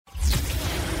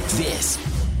This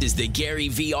is the Gary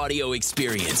V audio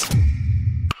experience.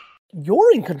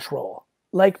 You're in control.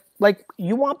 Like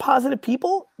you want positive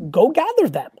people? Go gather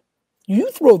them.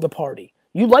 You throw the party.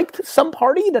 You like some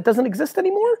party that doesn't exist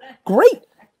anymore? Great.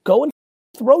 Go and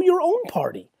throw your own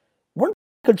party. We're in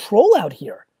control out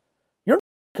here. You're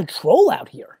in control out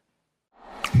here.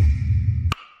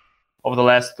 Over the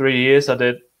last 3 years, I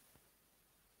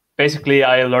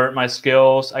learned my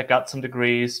skills. I got some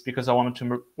degrees because I wanted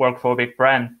to work for a big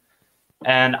brand.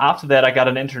 And after that, I got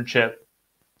an internship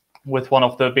with one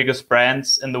of the biggest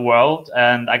brands in the world.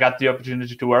 And I got the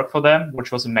opportunity to work for them,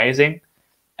 which was amazing.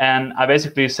 And I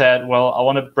basically said, well, I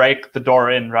want to break the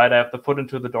door in, right? I have the foot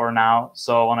into the door now.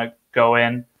 So I want to go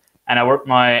in. And I worked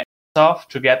my ass off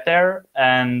to get there.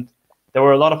 And there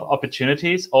were a lot of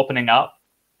opportunities opening up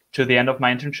to the end of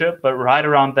my internship. But right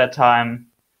around that time,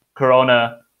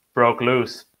 Corona broke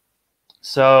loose.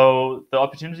 So the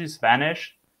opportunities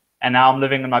vanished. And now I'm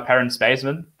living in my parents'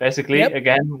 basement, basically,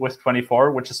 again, with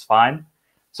 24, which is fine.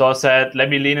 So I said, let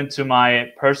me lean into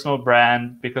my personal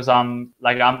brand because I'm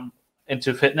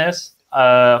into fitness.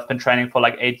 I've been training for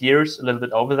 8 years, a little bit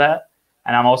over that.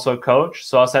 And I'm also a coach.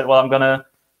 So I said, well, I'm going to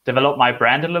develop my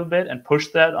brand a little bit and push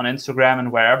that on Instagram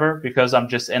and wherever because I'm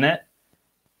just in it.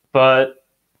 But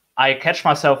I catch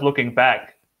myself looking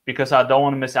back because I don't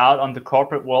want to miss out on the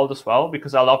corporate world as well,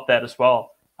 because I love that as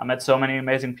well. I met so many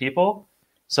amazing people.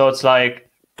 So it's like,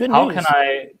 how can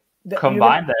I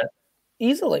combine that?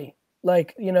 Easily.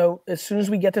 As soon as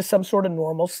we get to some sort of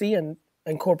normalcy and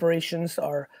corporations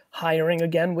are hiring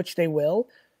again, which they will,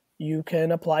 you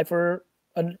can apply for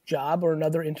a job or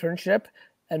another internship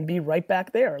and be right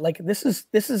back there. This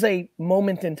is a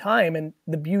moment in time. And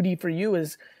the beauty for you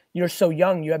is you're so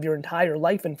young, you have your entire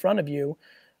life in front of you.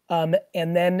 And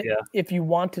then if you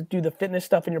want to do the fitness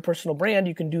stuff in your personal brand,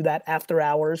 you can do that after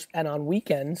hours and on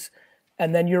weekends.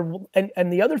 And then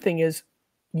and the other thing is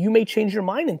you may change your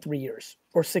mind in 3 years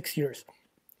or 6 years.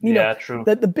 True.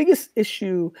 The biggest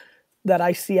issue that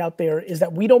I see out there is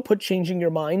that we don't put changing your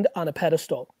mind on a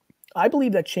pedestal. I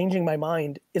believe that changing my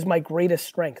mind is my greatest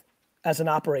strength as an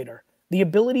operator. The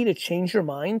ability to change your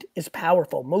mind is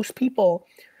powerful. Most people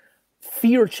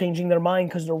fear changing their mind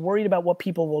because they're worried about what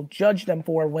people will judge them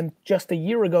for, when just a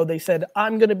year ago they said,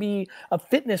 I'm going to be a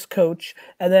fitness coach.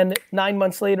 And then 9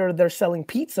 months later, they're selling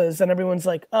pizzas and everyone's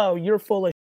like, oh, you're full of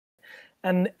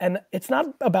shit. And it's not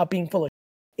about being full of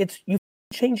shit. It's you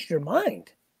changed your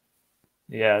mind.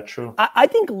 Yeah, true. I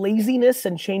think laziness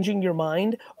and changing your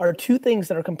mind are two things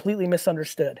that are completely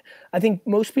misunderstood. I think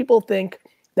most people think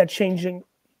that changing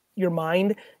your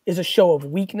mind is a show of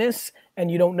weakness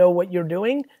and you don't know what you're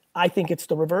doing. I think it's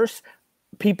the reverse.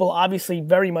 People obviously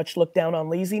very much look down on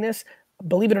laziness.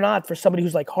 Believe it or not, for somebody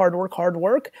who's like hard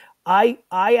work, I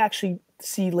actually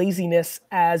see laziness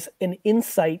as an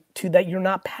insight to that you're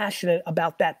not passionate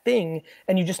about that thing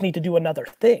and you just need to do another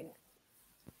thing.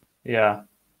 Yeah.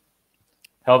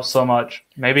 Helps so much.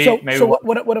 Maybe. So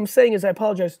what I'm saying is, I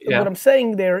apologize. Yeah. What I'm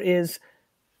saying there is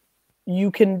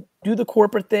you can do the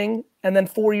corporate thing and then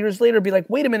 4 years later be like,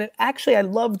 wait a minute, actually I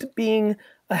loved being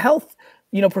a health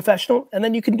professional, and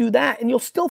then you can do that and you'll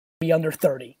still be under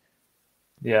 30.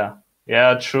 Yeah,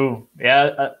 true.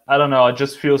 Yeah, I don't know. I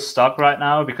just feel stuck right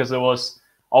now because it was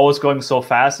always going so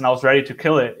fast and I was ready to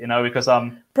kill it, because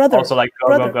I'm also like,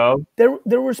 go.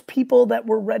 There was people that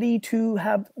were ready to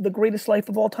have the greatest life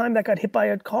of all time that got hit by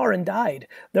a car and died.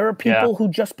 There are people who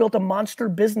just built a monster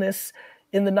business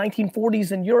in the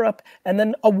 1940s in Europe and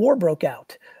then a war broke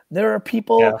out. There are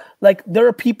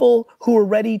people who are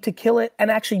ready to kill it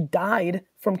and actually died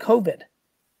from COVID.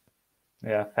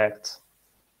 Yeah, facts.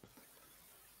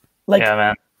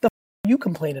 Man. The are you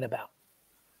complaining about?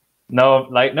 No,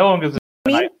 no one gives a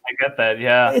I get that,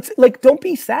 yeah. It's don't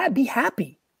be sad, be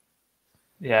happy.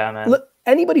 Yeah, man. Look,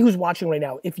 anybody who's watching right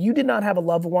now, if you did not have a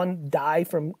loved one die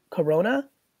from Corona,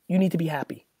 you need to be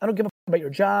happy. I don't give a fuck about your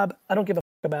job. I don't give a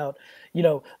fuck about,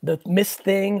 the missed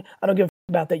thing. I don't give a fuck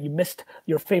about that you missed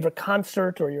your favorite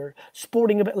concert or your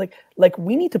sporting event. Like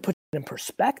we need to put it in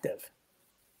perspective.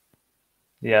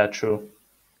 Yeah, true.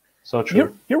 So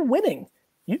true. You're winning.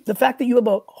 The fact that you have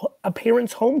a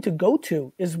parent's home to go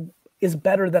to is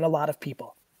better than a lot of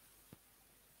people.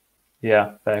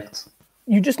 Yeah, facts.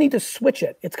 You just need to switch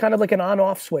it. It's kind of like an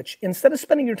on-off switch. Instead of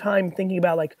spending your time thinking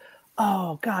about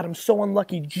oh God, I'm so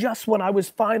unlucky. Just when I was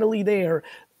finally there,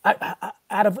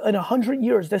 out of in 100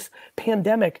 years, this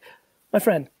pandemic, my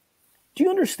friend, do you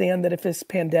understand that if this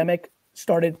pandemic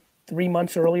started 3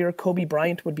 months earlier, Kobe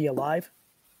Bryant would be alive?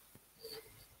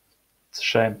 It's a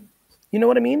shame. You know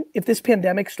what I mean? If this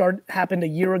pandemic happened a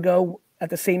year ago at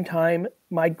the same time,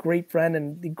 my great friend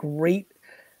and the great,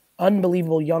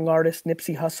 unbelievable young artist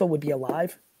Nipsey Hussle would be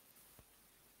alive.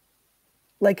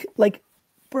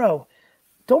 bro,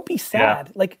 don't be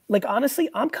sad. Yeah. Like honestly,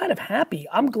 I'm kind of happy.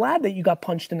 I'm glad that you got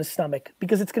punched in the stomach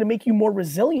because it's going to make you more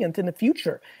resilient in the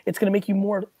future. It's going to make you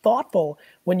more thoughtful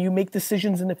when you make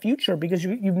decisions in the future because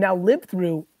you've now lived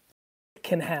through what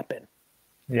can happen.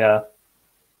 Yeah.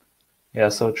 Yeah,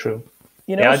 so true.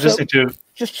 You know, I just need to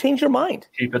just change your mind.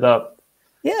 Keep it up.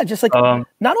 Yeah, just like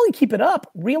not only keep it up,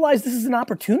 realize this is an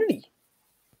opportunity.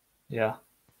 Yeah.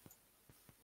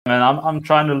 Man, I'm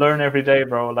trying to learn every day,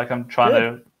 bro. Like I'm trying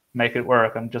to make it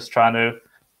work. I'm just trying to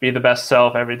be the best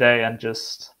self every day and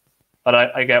but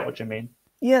I get what you mean.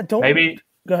 Yeah, go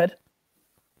ahead.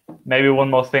 Maybe one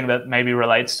more thing that maybe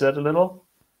relates to it a little.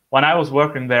 When I was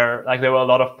working there, like there were a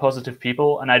lot of positive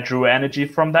people and I drew energy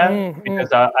from that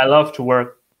because I love to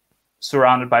work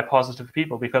surrounded by positive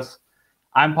people because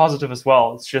I'm positive as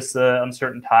well. It's just an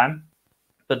uncertain time.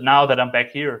 But now that I'm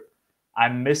back here,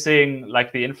 I'm missing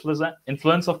like the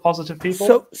influence of positive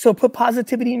people. So put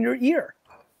positivity in your ear.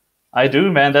 I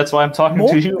do, man. That's why I'm talking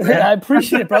to you, man. I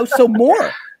appreciate it, bro. So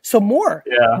more.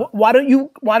 Yeah. Why don't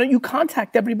you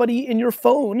contact everybody in your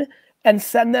phone and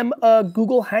send them a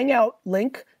Google Hangout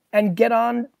link and get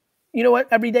on, you know what,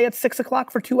 every day at 6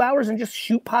 o'clock for 2 hours and just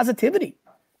shoot positivity.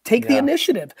 Take the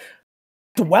initiative.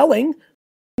 Dwelling,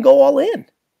 go all in.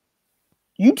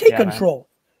 You take control.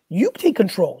 Man. You take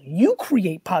control. You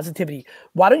create positivity.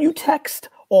 Why don't you text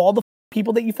all the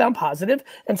people that you found positive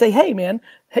and say, hey, man,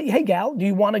 hey, gal, do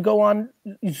you want to go on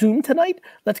Zoom tonight?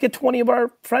 Let's get 20 of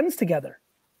our friends together.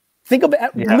 Think of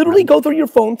it. Literally go through your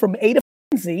phone from A to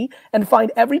Z and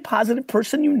find every positive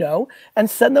person you know and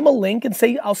send them a link and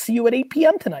say, I'll see you at 8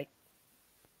 p.m. tonight.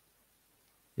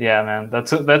 Yeah, man.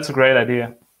 That's a great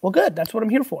idea. Well, good. That's what I'm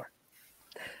here for.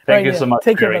 Thank you so much.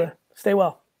 Take care, brother. Stay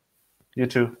well. You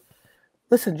too.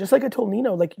 Listen, just like I told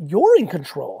Nino, like you're in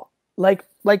control. Like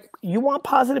you want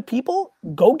positive people,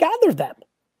 go gather them.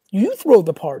 You throw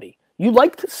the party. You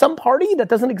like some party that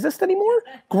doesn't exist anymore?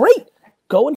 Great.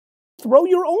 Go and throw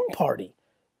your own party.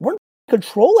 We're in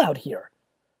control out here.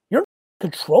 You're in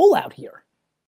control out here.